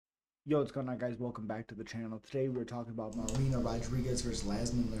Yo, what's going on, guys? Welcome back to the channel. Today we're talking about Marina Rodriguez versus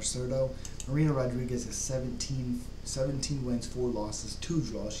Iasmin Lucindo. Marina Rodriguez has 17 wins, 4 losses, 2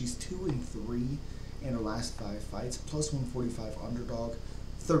 draws. She's 2-3 in her last 5 fights, plus 145 underdog,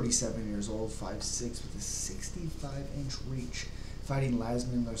 37 years old, 5'6", with a 65-inch reach. Fighting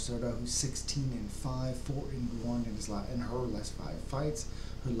Iasmin Lucindo, who's 16-5, 4-1 in her last 5 fights.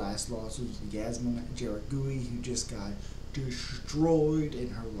 Her last loss was Iasmin Jaragui, who just got destroyed in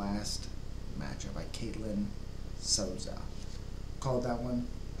her last matchup by Caitlin Souza. Called that one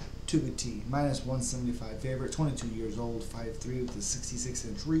to the T. Minus 175 favorite, 22 years old, 5'3", with a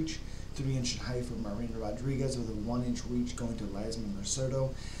 66-inch reach, 3-inch in height for Marina Rodriguez, with a 1-inch reach going to Iasmin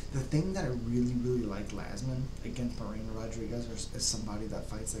Lucindo. The thing that I really like Iasmin against Marina Rodriguez, or as somebody that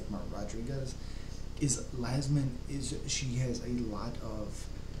fights like Marina Rodriguez, is Iasmin she has a lot of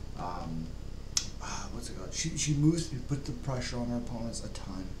what's it called? She moves, put the pressure on her opponents a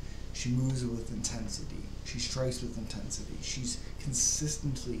ton. She moves with intensity. She strikes with intensity. She's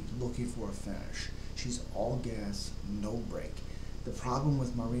consistently looking for a finish. She's all gas, no break. The problem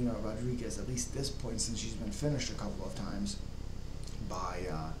with Marina Rodriguez, at least this point, since she's been finished a couple of times by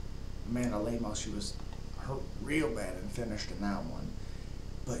Amanda Lemos, she was hurt real bad and finished in that one.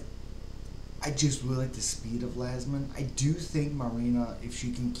 But I just really like the speed of Iasmin. I do think Marina, if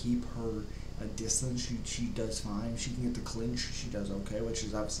she can keep her a distance, she does fine. She can get the clinch, she does okay, which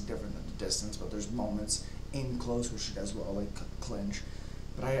is obviously different than the distance, but there's moments in close where she does well, like clinch.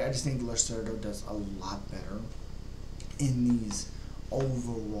 But I just think Lucindo does a lot better in these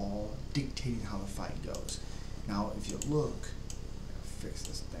overall dictating how the fight goes. Now, if you look, I'm gonna fix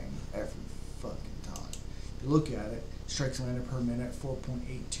this thing every fucking time. If you look at it, strikes landed per minute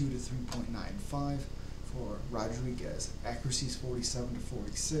 4.82 to 3.95 for Rodriguez. Accuracy is 47 to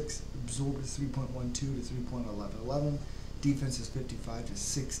 46. Absorbed is 3.12 to 3.11. Defense is 55 to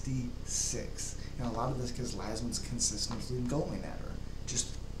 66. And a lot of this because Iasmin's consistently going at her,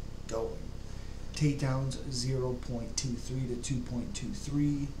 just going. Takedowns 0.23 to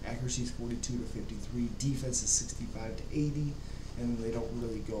 2.23. Accuracy is 42 to 53. Defense is 65 to 80, and they don't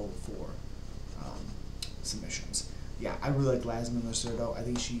really go for submissions. Yeah, I really like Iasmin Lucindo. I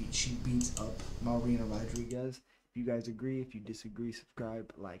think she beats up Marina Rodriguez. If you guys agree, if you disagree,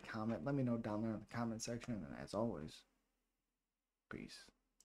 subscribe, like, comment. Let me know down there in the comment section. And as always, peace.